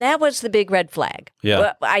that was the big red flag. Yeah.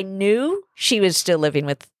 Well, I knew she was still living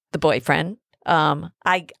with the boyfriend.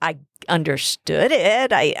 I understood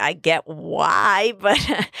it. I get why,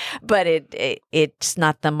 but it's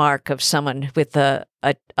not the mark of someone with a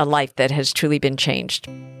life that has truly been changed.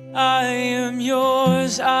 I am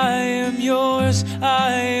yours, I am yours,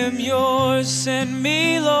 I am yours, send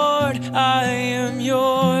me, Lord. I am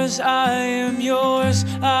yours, I am yours,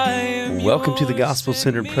 I am yours. Welcome to the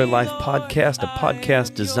Gospel-Centered Pro-Life Podcast, a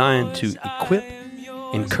podcast designed to equip,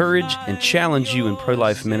 encourage, and challenge you in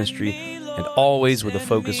pro-life ministry, and always with a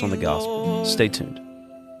focus on the gospel. Stay tuned.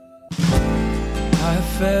 I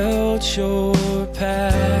felt your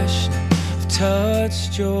passion, I've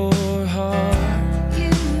touched your heart.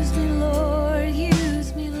 Use me, Lord,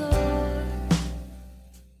 use me, Lord.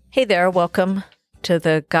 Hey there, welcome to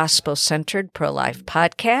the Gospel-Centered Pro-Life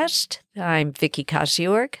Podcast. I'm Vicki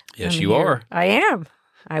Kosiorg. Yes, you are. I am.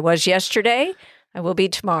 I was yesterday. I will be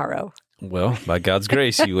tomorrow. Well, by God's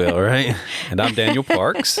grace, you will, right? And I'm Daniel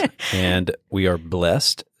Parks, and we are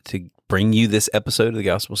blessed to bring you this episode of the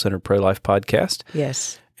Gospel-Centered Pro-Life Podcast.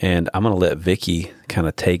 Yes. And I'm going to let Vicki kind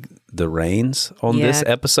of take the reins on this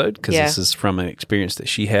episode because this is from an experience that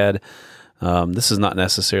she had. This is not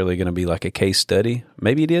necessarily going to be like a case study.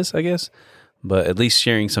 Maybe it is, I guess, but at least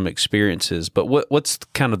sharing some experiences. But what's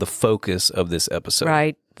kind of the focus of this episode?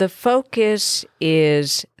 Right. The focus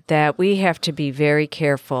is that we have to be very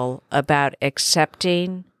careful about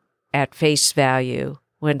accepting at face value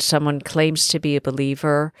when someone claims to be a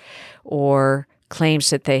believer or claims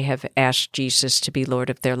that they have asked Jesus to be Lord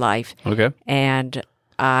of their life. Okay. And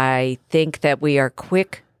I think that we are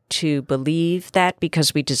quick to believe that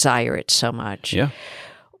because we desire it so much. Yeah.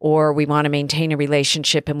 Or we want to maintain a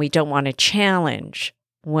relationship and we don't want to challenge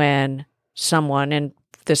when someone, and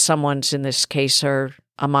the someones in this case are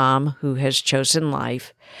a mom who has chosen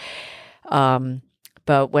life.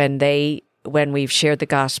 But when we've shared the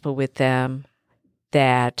gospel with them,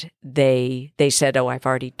 that they said, "Oh, I've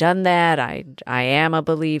already done that. I am a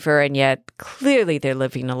believer," and yet clearly they're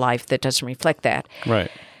living a life that doesn't reflect that. Right.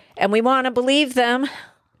 And we want to believe them,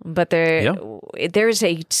 but there's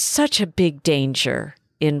such a big danger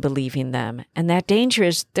in believing them, and that danger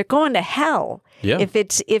is they're going to hell. Yeah.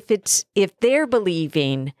 If they're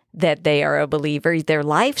believing that they are a believer, their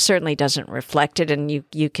life certainly doesn't reflect it, and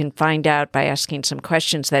you can find out by asking some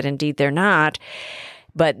questions that indeed they're not,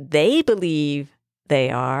 but they believe they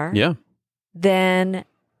are. Yeah. Then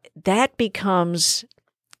that becomes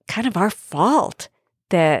kind of our fault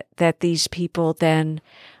that these people then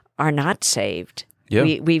are not saved.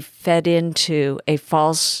 Yeah. We've fed into a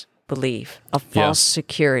false belief, a false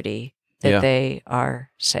security that they are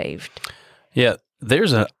saved. Yeah.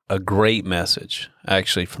 There's a great message,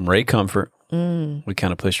 actually, from Ray Comfort. We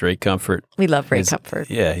kind of push Ray Comfort. We love Ray Comfort.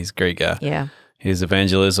 Yeah, he's a great guy. Yeah. His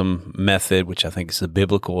evangelism method, which I think is the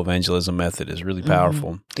biblical evangelism method, is really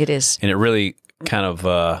powerful. It is. And it really kind of,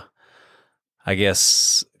 I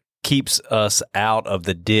guess, keeps us out of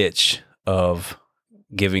the ditch of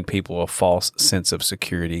giving people a false sense of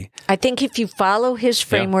security. I think if you follow his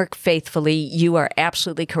framework faithfully, you are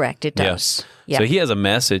absolutely correct. It does. Yeah. So he has a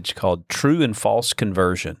message called True and False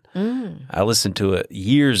Conversion. I listened to it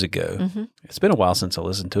years ago. Mm-hmm. It's been a while since I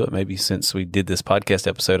listened to it. Maybe since we did this podcast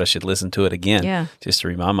episode, I should listen to it again just to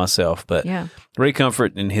remind myself. But Ray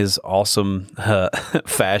Comfort, in his awesome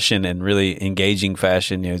fashion and really engaging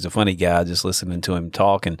fashion, he's a funny guy. Just listening to him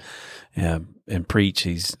talk and preach,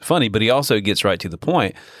 he's funny, but he also gets right to the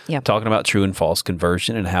point, talking about true and false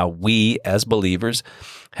conversion and how we as believers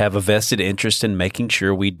have a vested interest in making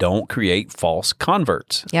sure we don't create false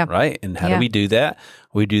converts, right? And how do we do that?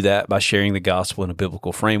 We do that by sharing the gospel in a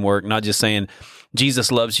biblical framework, not just saying, Jesus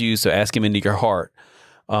loves you, so ask him into your heart,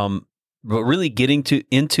 but really getting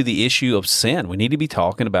into the issue of sin. We need to be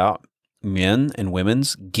talking about men and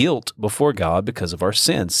women's guilt before God because of our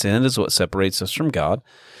sin. Sin is what separates us from God.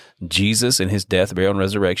 Jesus and his death, burial, and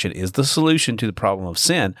resurrection is the solution to the problem of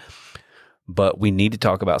sin, but we need to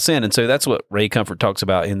talk about sin. And so that's what Ray Comfort talks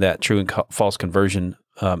about in that true and false conversion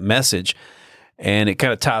message, and it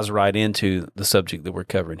kind of ties right into the subject that we're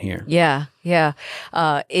covering here. Yeah.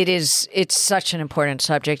 It's such an important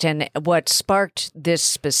subject, and what sparked this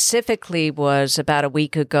specifically was about a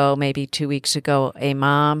week ago, maybe 2 weeks ago, a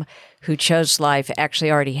mom who chose life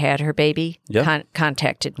actually already had her baby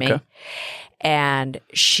contacted me. Okay. And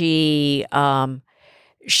she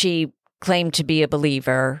claimed to be a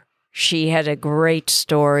believer. She had a great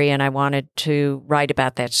story, and I wanted to write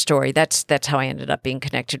about that story. That's how I ended up being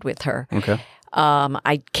connected with her. Okay.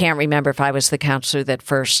 I can't remember if I was the counselor that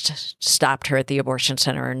first stopped her at the abortion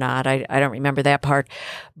center or not. I don't remember that part.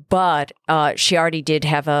 But she already did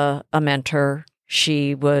have a mentor.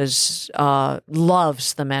 She was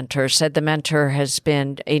loves the mentor, said the mentor has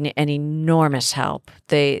been an enormous help.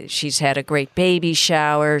 She's had a great baby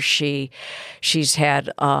shower. She's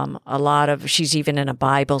had a lot of, she's even in a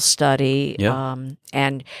Bible study. Yeah.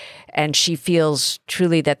 And she feels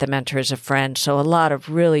truly that the mentor is a friend. So a lot of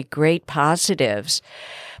really great positives.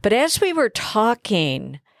 But as we were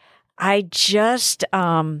talking, I just,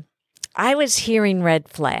 I was hearing red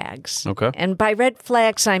flags. Okay. And by red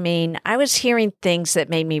flags, I mean, I was hearing things that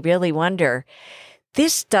made me really wonder,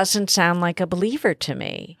 this doesn't sound like a believer to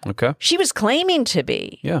me. Okay. She was claiming to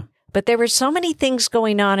be. Yeah. But there were so many things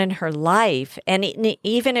going on in her life. And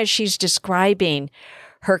even as she's describing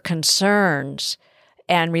her concerns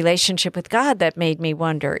and relationship with God, that made me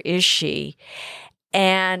wonder, is she?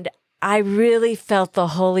 And I really felt the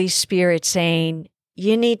Holy Spirit saying,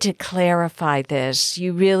 you need to clarify this.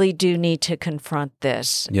 You really do need to confront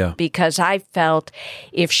this. Yeah. Because I felt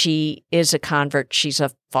if she is a convert, she's a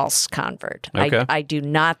false convert. Okay. I do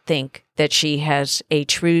not think that she has a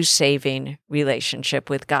true saving relationship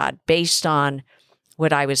with God based on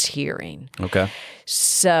what I was hearing. Okay.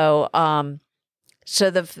 So, so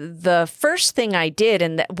the first thing I did,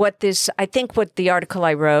 and what the article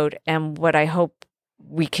I wrote and what I hope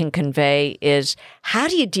we can convey is, how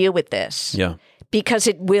do you deal with this? Yeah. Because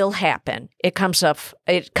it will happen. It comes up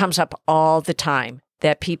all the time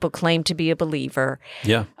that people claim to be a believer.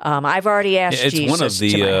 Yeah. I've already asked it's Jesus one of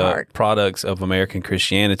to my the heart. products of American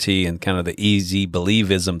Christianity and kind of the easy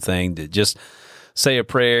believism thing to just say a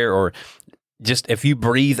prayer, or just if you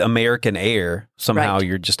breathe American air, somehow Right.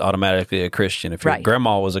 you're just automatically a Christian. If your Right.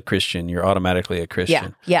 grandma was a Christian, you're automatically a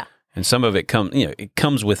Christian. Yeah. And some of it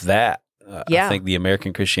comes with that. Yeah. I think the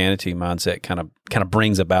American Christianity mindset kind of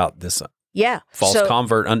brings about this Yeah. false So-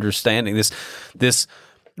 convert understanding, this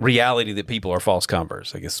reality that people are false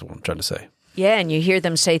converts, I guess is what I'm trying to say. Yeah, and you hear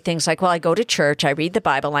them say things like, well, I go to church, I read the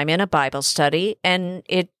Bible, I'm in a Bible study, and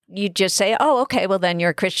you just say, oh, okay, well, then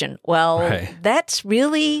you're a Christian. Well, Right. That's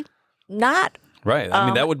really not. Right. I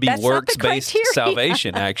mean, that would be that's not the works-based criteria.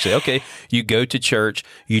 salvation, actually. Okay, you go to church,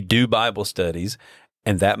 you do Bible studies,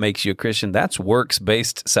 and that makes you a Christian. That's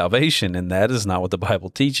works-based salvation, and that is not what the Bible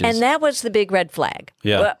teaches. And that was the big red flag.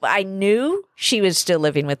 Yeah. Well, I knew she was still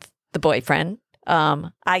living with the boyfriend.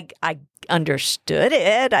 I understood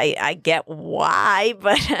it. I get why,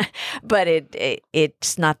 but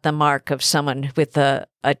it's not the mark of someone with a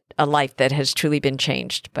life that has truly been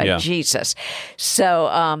changed by Yeah. Jesus.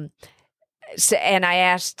 So, and I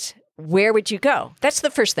asked, where would you go? That's the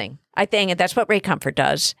first thing. I think that's what Ray Comfort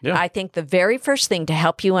does. Yeah. I think the very first thing to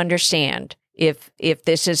help you understand if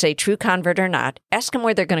this is a true convert or not, ask them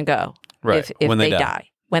where they're going to go. Right. If When they they die. die.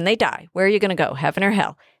 When they die, where are you going to go? Heaven or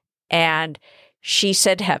hell? And she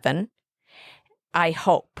said heaven. I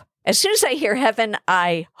hope. As soon as I hear heaven,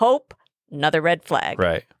 I hope. Another red flag.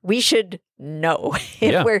 Right. We should know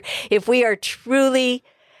Yeah. if we are truly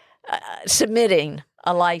submitting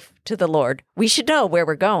a life to the Lord, we should know where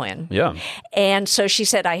we're going. Yeah. And so she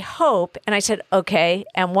said, I hope. And I said, okay.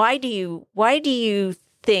 And why do you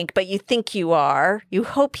think, but you think you are, you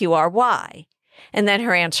hope you are, why? And then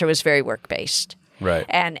her answer was very work-based. Right.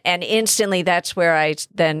 And instantly that's where I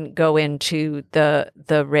then go into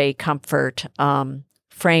the Ray Comfort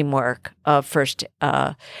framework of first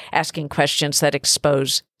asking questions that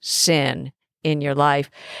expose sin in your life.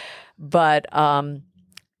 But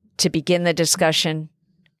to begin the discussion,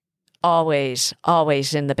 always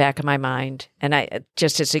in the back of my mind, and I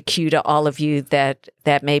just as a cue to all of you that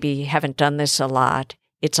maybe haven't done this a lot,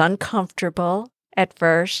 it's uncomfortable at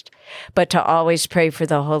first, but to always pray for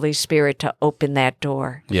the Holy Spirit to open that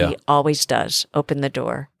door. Yeah. He always does open the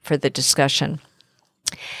door for the discussion.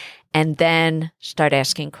 And then start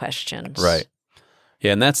asking questions. Right.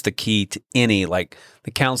 Yeah, and that's the key to any, like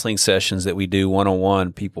the counseling sessions that we do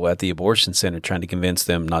one-on-one, people at the abortion center trying to convince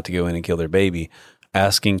them not to go in and kill their baby.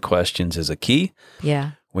 Asking questions is a key.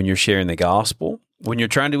 Yeah. When you're sharing the gospel, when you're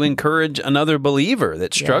trying to encourage another believer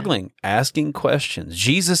that's struggling, asking questions.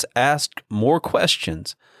 Jesus asked more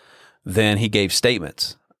questions than he gave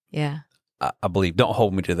statements. Yeah. I believe. Don't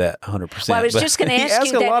hold me to that 100%. Well, I was but just going to he ask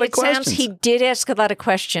asked you a that. lot of It sounds questions. he did ask a lot of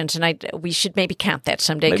questions, and we should maybe count that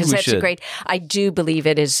someday Maybe because we that's should. a great. I do believe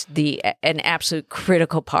it is an absolute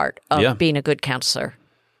critical part of Yeah. being a good counselor.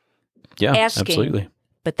 Yeah, asking. absolutely.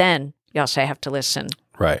 But then you also have to listen.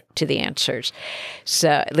 Right. to the answers.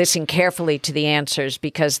 So listen carefully to the answers,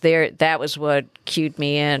 because that was what cued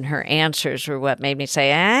me in. Her answers were what made me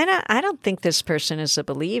say, I don't think this person is a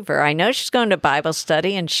believer. I know she's going to Bible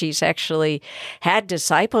study and she's actually had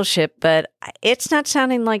discipleship, but it's not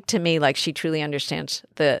sounding like to me like she truly understands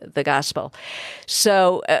the gospel.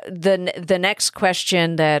 So the next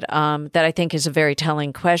question that I think is a very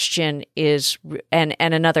telling question is, and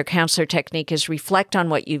another counselor technique is, reflect on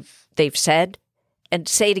what they've said and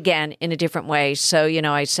say it again in a different way. So,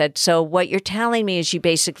 I said, so what you're telling me is you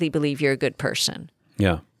basically believe you're a good person.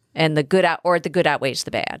 Yeah. And the good outweighs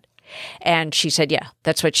the bad. And she said, yeah,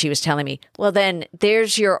 that's what she was telling me. Well, then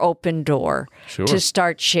there's your open door to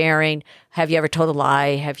start sharing. Have you ever told a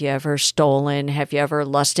lie? Have you ever stolen? Have you ever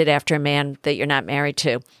lusted after a man that you're not married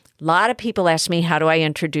to? A lot of people ask me, how do I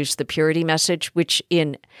introduce the purity message, which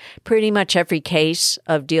in pretty much every case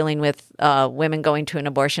of dealing with women going to an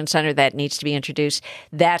abortion center, that needs to be introduced.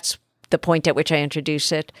 That's the point at which I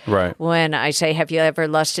introduce it. Right. When I say, have you ever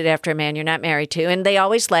lusted after a man you're not married to? And they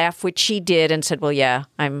always laugh, which she did, and said, well, yeah,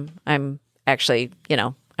 I'm actually,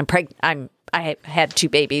 I'm pregnant. I had 2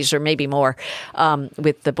 babies or maybe more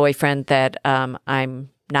with the boyfriend that I'm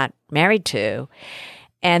not married to.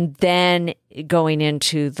 And then going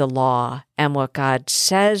into the law and what God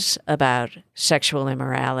says about sexual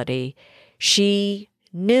immorality, she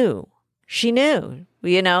knew,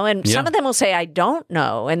 and some of them will say, I don't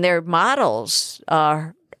know. And their models,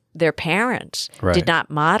 their parents did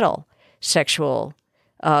not model sexual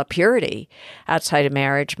purity outside of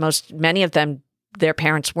marriage. Many of them, their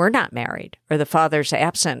parents were not married or the father's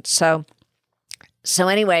absent. So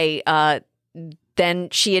anyway, then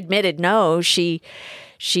she admitted, no, she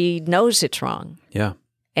knows it's wrong. Yeah.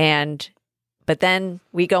 But then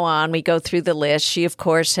we go through the list. She, of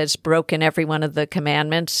course, has broken every one of the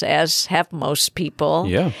commandments, as have most people.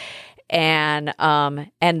 Yeah. And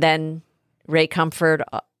then Ray Comfort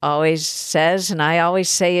always says, and I always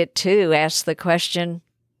say it too, ask the question,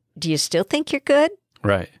 do you still think you're good?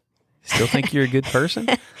 Right. Still think you're a good person?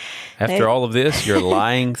 After all of this, you're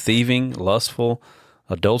lying, thieving, lustful,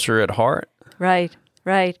 adulterer at heart? Right.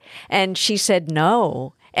 And she said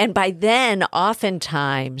no. And by then,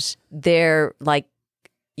 oftentimes, they're like,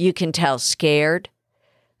 you can tell, scared,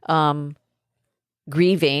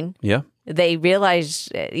 grieving. Yeah. They realize,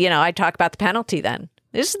 I talk about the penalty then.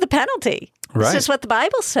 This is the penalty. Right. This is what the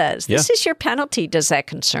Bible says. This is your penalty. Does that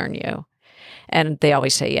concern you? And they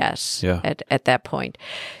always say yes at that point.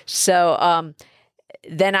 So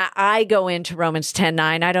then I go into Romans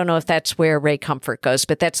 10:9. I don't know if that's where Ray Comfort goes,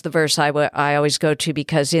 but that's the verse I always go to,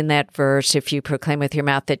 because in that verse, if you proclaim with your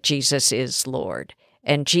mouth that Jesus is Lord,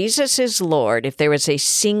 and Jesus is Lord, if there was a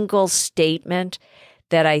single statement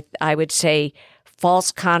that I would say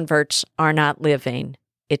false converts are not living,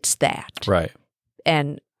 it's that. Right.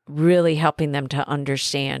 And really helping them to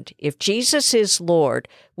understand, if Jesus is Lord,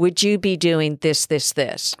 would you be doing this, this,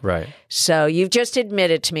 this? Right. So you've just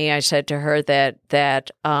admitted to me, I said to her,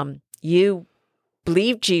 that you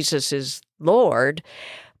believe Jesus is Lord,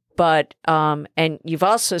 but and you've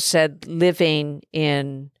also said living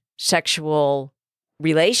in sexual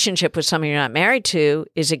relationship with someone you're not married to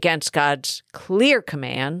is against God's clear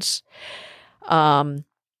commands.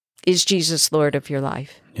 Is Jesus Lord of your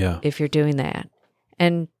life? Yeah. If you're doing that.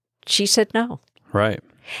 And she said no. Right.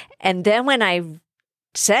 And then when I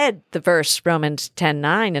said the verse Romans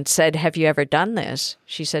 10:9 and said, have you ever done this?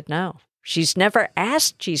 She said no. She's never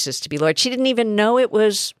asked Jesus to be Lord. She didn't even know it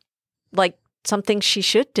was like something she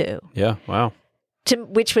should do. Yeah. Wow.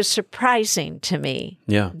 Which was surprising to me.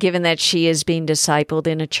 Yeah. Given that she is being discipled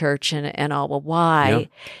in a church and all. Well, why? Yeah.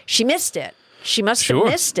 She missed it. She must have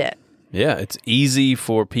missed it. Yeah. It's easy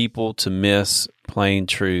for people to miss plain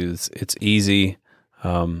truths. It's easy,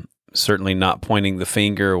 certainly not pointing the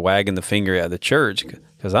finger or wagging the finger at the church,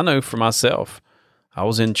 because I know for myself, I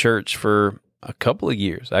was in church for a couple of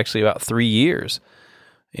years, actually about 3 years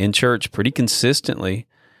in church pretty consistently,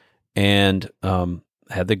 and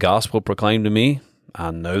had the gospel proclaimed to me.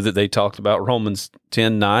 I know that they talked about Romans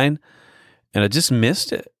 10:9, and I just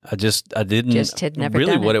missed it. I didn't never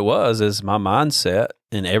really done what it. It was is my mindset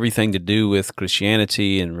and everything to do with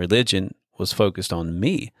Christianity and religion was focused on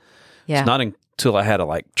me. Yeah. It's not until I had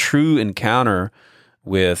a true encounter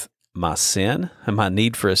with my sin and my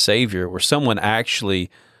need for a Savior, where someone actually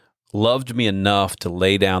loved me enough to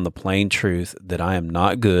lay down the plain truth that I am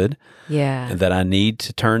not good, and that I need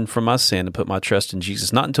to turn from my sin and put my trust in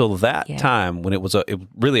Jesus. Not until that time, when it was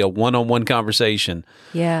really a one-on-one conversation,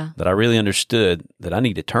 that I really understood that I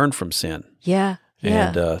need to turn from sin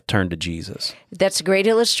and turn to Jesus. That's a great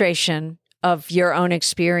illustration of your own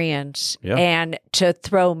experience, Yeah. and to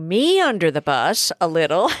throw me under the bus a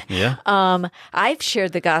little. Yeah. I've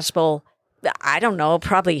shared the gospel, I don't know,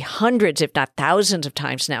 probably hundreds, if not thousands of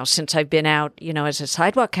times now since I've been out, as a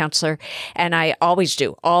sidewalk counselor. And I always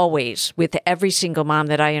do, always, with every single mom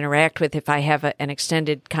that I interact with, if I have an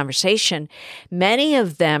extended conversation. Many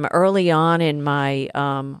of them early on in my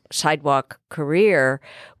sidewalk career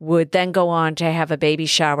would then go on to have a baby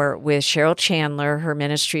shower with Cheryl Chandler. Her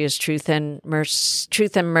ministry is Truth and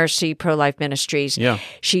Mercy Pro-Life Ministries. Yeah.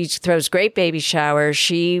 She throws great baby showers.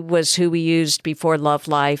 She was who we used before Love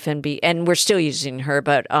Life, and we're still using her,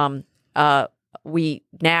 but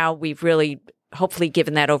we've really hopefully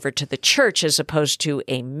given that over to the church as opposed to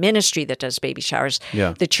a ministry that does baby showers.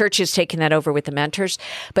 Yeah. The church has taken that over with the mentors.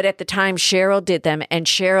 But at the time, Cheryl did them, and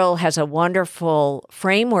Cheryl has a wonderful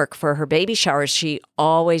framework for her baby showers. She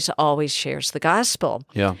always shares the gospel.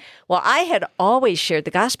 Yeah. Well, I had always shared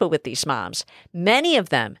the gospel with these moms. Many of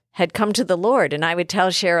them had come to the Lord, and I would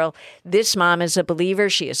tell Cheryl, this mom is a believer.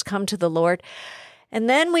 She has come to the Lord. And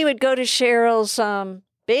then we would go to Cheryl's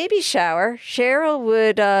baby shower. Cheryl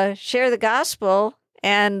would share the gospel,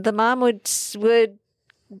 and the mom would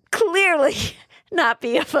clearly not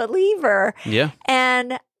be a believer. Yeah.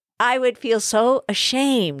 And I would feel so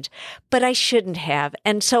ashamed, but I shouldn't have.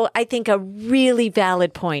 And so I think a really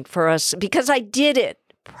valid point for us, because I did it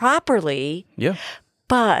properly, Yeah.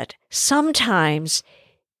 but sometimes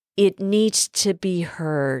it needs to be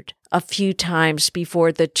heard a few times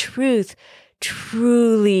before the truth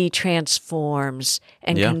truly transforms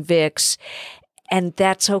and convicts. And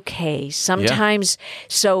that's okay. Sometimes,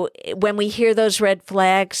 so when we hear those red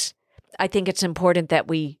flags, I think it's important that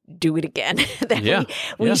we do it again, that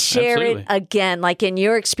we share absolutely. it again. Like in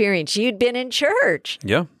your experience, you'd been in church,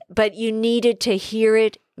 but you needed to hear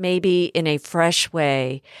it maybe in a fresh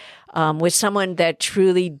way, with someone that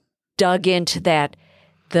truly dug into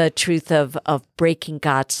the truth of breaking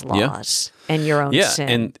God's laws and your own sin.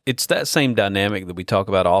 Yeah, and it's that same dynamic that we talk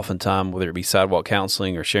about oftentimes, whether it be sidewalk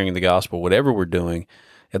counseling or sharing the gospel, whatever we're doing.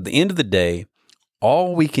 At the end of the day,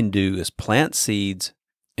 all we can do is plant seeds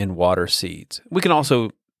and water seeds. We can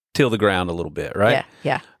also till the ground a little bit, right?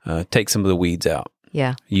 Yeah. Take some of the weeds out.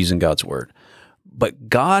 Yeah. Using God's word. But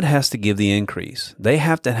God has to give the increase. They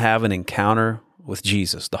have to have an encounter with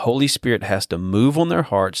Jesus. The Holy Spirit has to move on their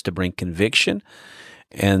hearts to bring conviction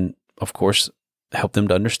and, of course, help them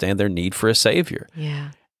to understand their need for a Savior.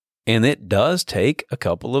 Yeah. And it does take a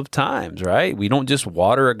couple of times, right? We don't just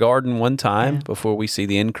water a garden one time before we see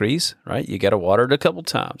the increase, right? You got to water it a couple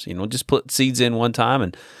times. You don't just put seeds in one time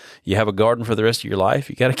and you have a garden for the rest of your life.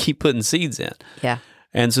 You got to keep putting seeds in. Yeah.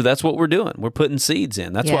 And so that's what we're doing. We're putting seeds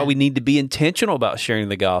in. That's why we need to be intentional about sharing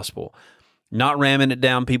the gospel, not ramming it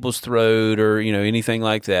down people's throat or, anything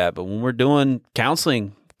like that. But when we're doing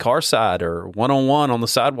counseling, car side or one-on-one on the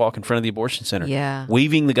sidewalk in front of the abortion center,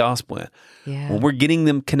 weaving the gospel in. Yeah. When we're getting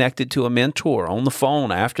them connected to a mentor on the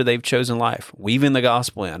phone after they've chosen life, weaving the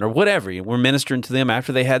gospel in, or whatever. We're ministering to them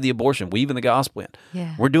after they had the abortion, weaving the gospel in.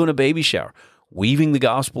 Yeah. We're doing a baby shower, weaving the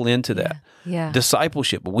gospel into that. Yeah.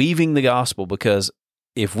 Discipleship, weaving the gospel, because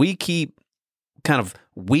if we keep kind of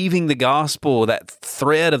weaving the gospel, that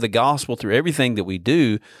thread of the gospel through everything that we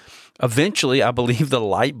do, eventually, I believe the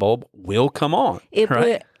light bulb will come on.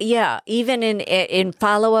 Even in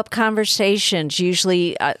follow-up conversations,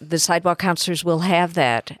 usually the sidewalk counselors will have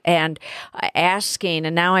that, and asking.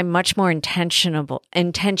 And now I'm much more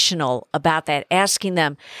intentional about that. Asking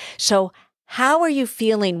them, so how are you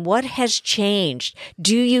feeling? What has changed?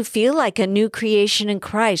 Do you feel like a new creation in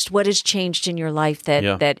Christ? What has changed in your life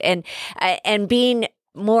and being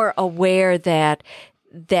more aware that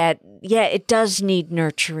it does need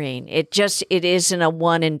nurturing. It isn't a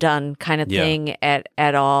one and done kind of thing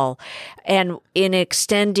at all. And in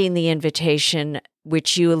extending the invitation,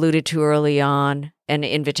 which you alluded to early on, an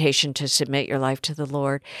invitation to submit your life to the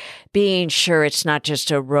Lord, being sure it's not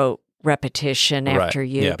just a rote repetition after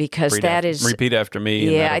you, because repeat after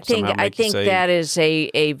me. Yeah, I think that is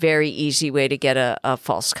a very easy way to get a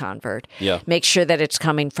false convert. Yeah, make sure that it's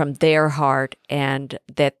coming from their heart and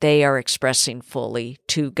that they are expressing fully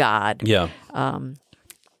to God. Yeah, and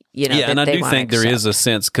I do think there is a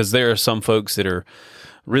sense, because there are some folks that are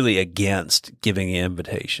really against giving an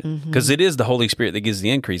invitation, because it is the Holy Spirit that gives the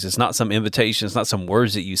increase. It's not some invitation. It's not some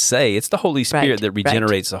words that you say. It's the Holy Spirit that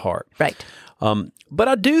regenerates the heart. Right. But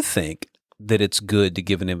I do think that it's good to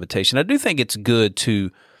give an invitation. I do think it's good to,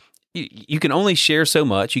 you can only share so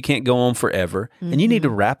much. You can't go on forever. And you need to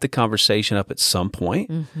wrap the conversation up at some point.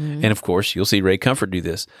 And of course, you'll see Ray Comfort do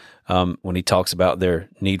this. When he talks about their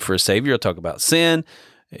need for a Savior, he'll talk about sin.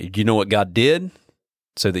 Do you know what God did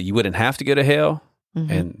so that you wouldn't have to go to hell?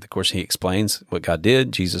 Mm-hmm. And of course, he explains what God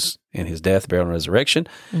did, Jesus and his death, burial, and resurrection.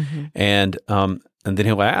 Mm-hmm. And then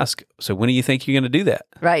he'll ask, so when do you think you're going to do that?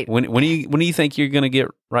 Right. When do you think you're going to get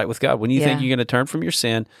right with God? When do you think you're going to turn from your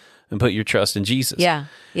sin and put your trust in Jesus? Yeah.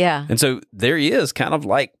 Yeah. And so there he is, kind of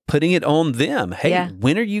like putting it on them. Hey,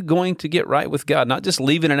 when are you going to get right with God? Not just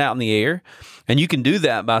leaving it out in the air. And you can do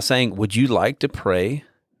that by saying, would you like to pray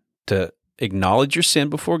to acknowledge your sin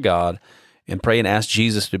before God and pray and ask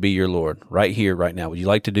Jesus to be your Lord right here, right now? Would you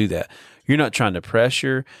like to do that? You're not trying to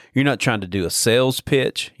pressure. You're not trying to do a sales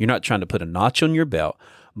pitch. You're not trying to put a notch on your belt,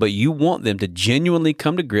 but you want them to genuinely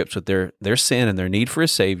come to grips with their sin and their need for a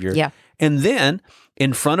Savior. Yeah. And then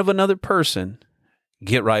in front of another person,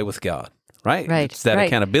 get right with God, right? Right. It's that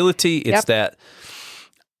accountability. It's that,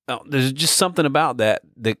 there's just something about that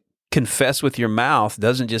confess with your mouth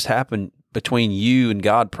doesn't just happen between you and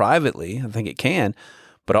God privately. I think it can,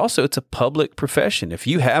 but also it's a public profession. If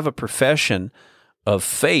you have a profession of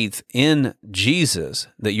faith in Jesus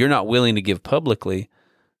that you're not willing to give publicly,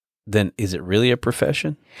 then is it really a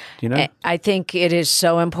profession? Do you know? I think it is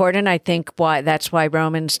so important. I think that's why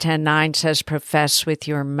Romans 10:9 says, profess with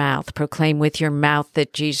your mouth, proclaim with your mouth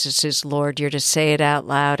that Jesus is Lord. You're to say it out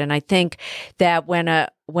loud. And I think that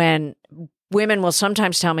when women will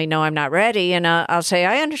sometimes tell me, no, I'm not ready, and I'll say,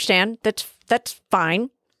 I understand. That's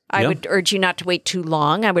fine. I would urge you not to wait too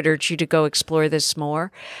long. I would urge you to go explore this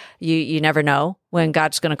more. You never know when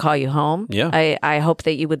God's going to call you home. Yeah. I hope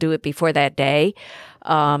that you will do it before that day.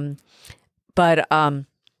 But I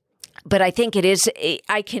think it is,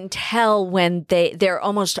 I can tell when they're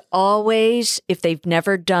almost always, if they've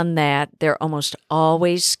never done that, they're almost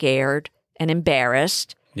always scared and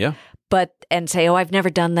embarrassed. Yeah. And say, oh, I've never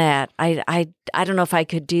done that. I don't know if I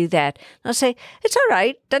could do that. And I'll say, it's all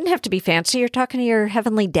right. Doesn't have to be fancy. You're talking to your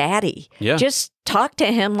heavenly daddy. Yeah. Just talk to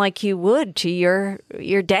him like you would to your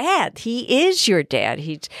dad. He is your dad.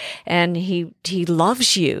 He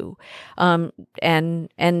loves you.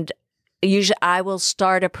 And usually I will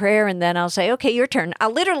start a prayer and then I'll say, okay, your turn.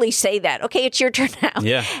 I'll literally say that. Okay, it's your turn now.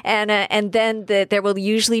 Yeah. And then there will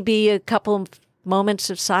usually be a couple moments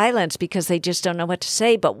of silence because they just don't know what to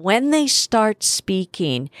say. But when they start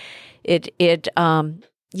speaking,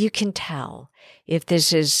 you can tell if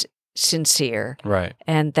this is sincere, right,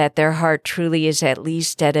 and that their heart truly is at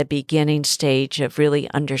least at a beginning stage of really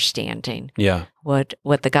understanding what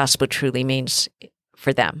the gospel truly means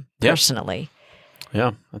for them personally.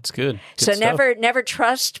 Yeah, that's good. So stuff. never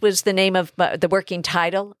trust was the name of the working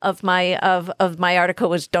title of my article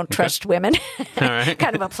was "Don't Trust Women," All right.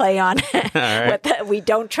 kind of a play on right. we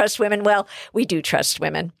don't trust women. Well, we do trust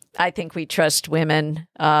women. I think we trust women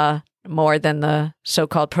more than the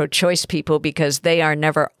so-called pro-choice people because they are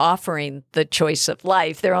never offering the choice of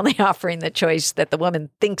life. They're only offering the choice that the woman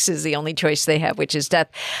thinks is the only choice they have, which is death.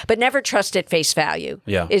 But never trust at face value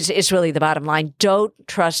is really the bottom line. Don't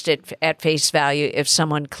trust it at face value if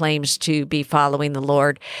someone claims to be following the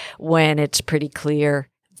Lord when it's pretty clear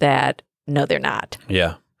that, no, they're not.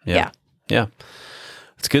 Yeah.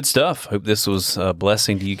 It's good stuff. Hope this was a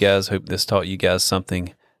blessing to you guys. Hope this taught you guys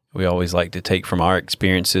something. We always like to take from our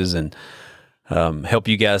experiences and help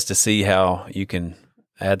you guys to see how you can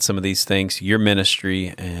add some of these things to your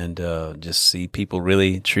ministry and just see people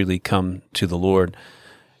really, truly come to the Lord.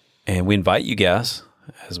 And we invite you guys,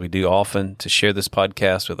 as we do often, to share this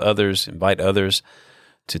podcast with others, invite others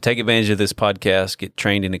to take advantage of this podcast, get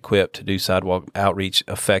trained and equipped to do sidewalk outreach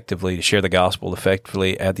effectively, to share the gospel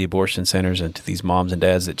effectively at the abortion centers and to these moms and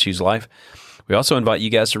dads that choose life. We also invite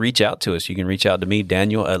you guys to reach out to us. You can reach out to me,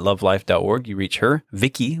 Daniel, at lovelife.org. You reach her,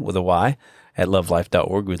 Vicky, with a Y, at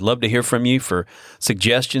lovelife.org. We'd love to hear from you for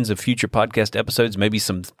suggestions of future podcast episodes, maybe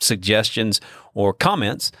some suggestions or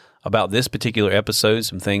comments about this particular episode,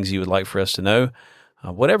 some things you would like for us to know.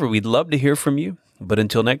 Whatever, we'd love to hear from you. But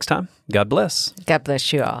until next time, God bless. God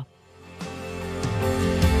bless you all.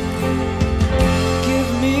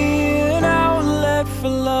 Give me an outlet for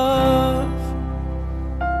love.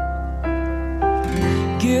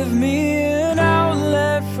 Give me an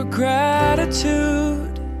outlet for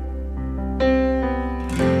gratitude.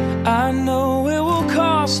 I know it will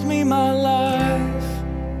cost me my life,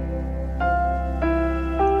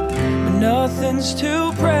 but nothing's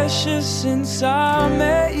too precious since I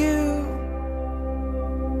met you.